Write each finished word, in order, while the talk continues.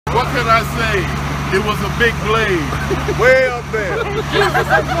What can I say? It was a big blade, way up there.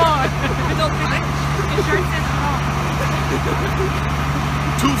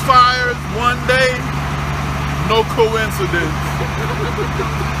 Two fires, one day, no coincidence.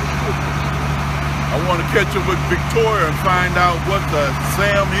 I want to catch up with Victoria and find out what the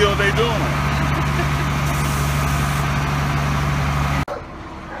Sam Hill they doing.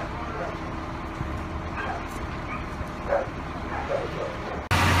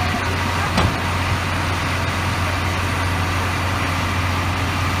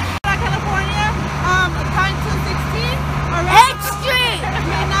 California, time 216, around 8th Street,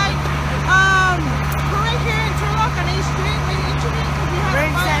 midnight. We're right here in Turlock on 8th Street, waiting to me because we have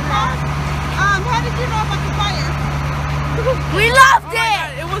a fire car. How did you know about the fire? We loved it!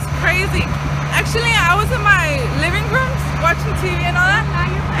 God, it was crazy. Actually, I was in my living room watching TV and all that,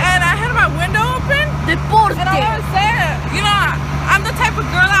 and I had my window open. Deporte. And I was saying, you know, I'm the type of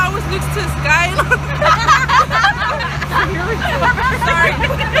girl that always looks to the sky. Sorry.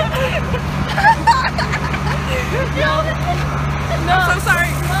 No, I'm so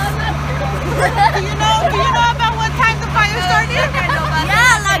sorry. Do you know about what time the fire started?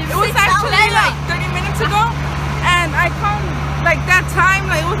 Yeah, like it was actually like 30 minutes ago, and I come like that time,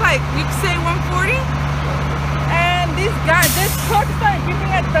 like it was like you could say 1:40, and this truck started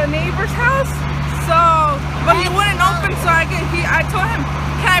beeping at the neighbor's house. So, but he wouldn't open, so I told him,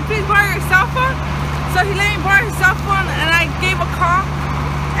 can I please borrow your cell phone? So he let me borrow his cell phone, and I gave a call.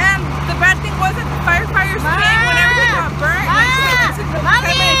 And the bad thing was that the firefighters came when everything got burnt, like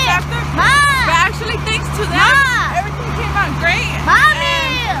 10 minutes after. But actually, thanks to them, everything came out great.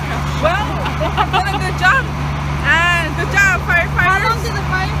 Well, they did a good job. And good job, firefighters. How long did the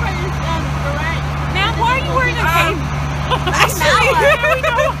firefighters arrive? Man, why are you wearing a cape?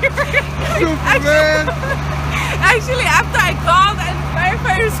 Actually, after I called and the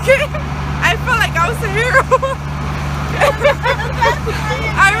firefighters came, I felt like I was a hero.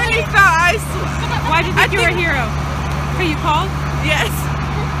 I really felt Why did you think you were a hero? Okay, you called? Yes.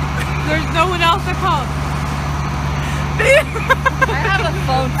 There's no one else that called. I have a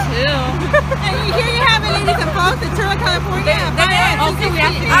phone too. And here you have it, ladies and folks, in Turlock, California. Okay, we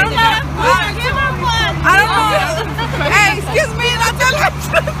have to I don't know. Give her one. I don't know. Hey, excuse me, not that much.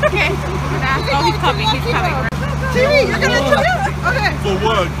 Okay. Oh, he's coming, he's coming. TV, you're gonna do it? Okay. For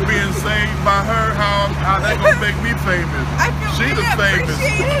what? Being saved by her? How that gonna make me famous? I feel She really the famous.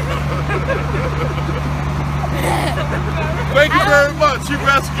 appreciated. Thank you very much. She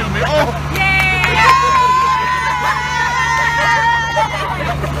rescued me. Oh.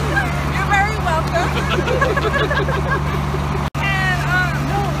 You're very welcome. And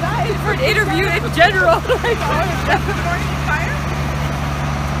no, that is For an interview in general. like the morning fire.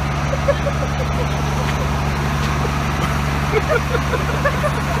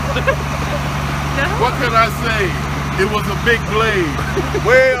 What can I say? It was a big blade,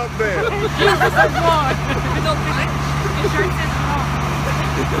 way up there.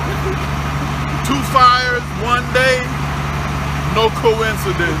 Two fires, one day, no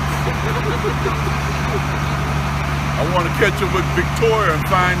coincidence. I want to catch up with Victoria and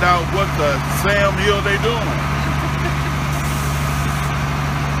find out what the Sam Hill they doing.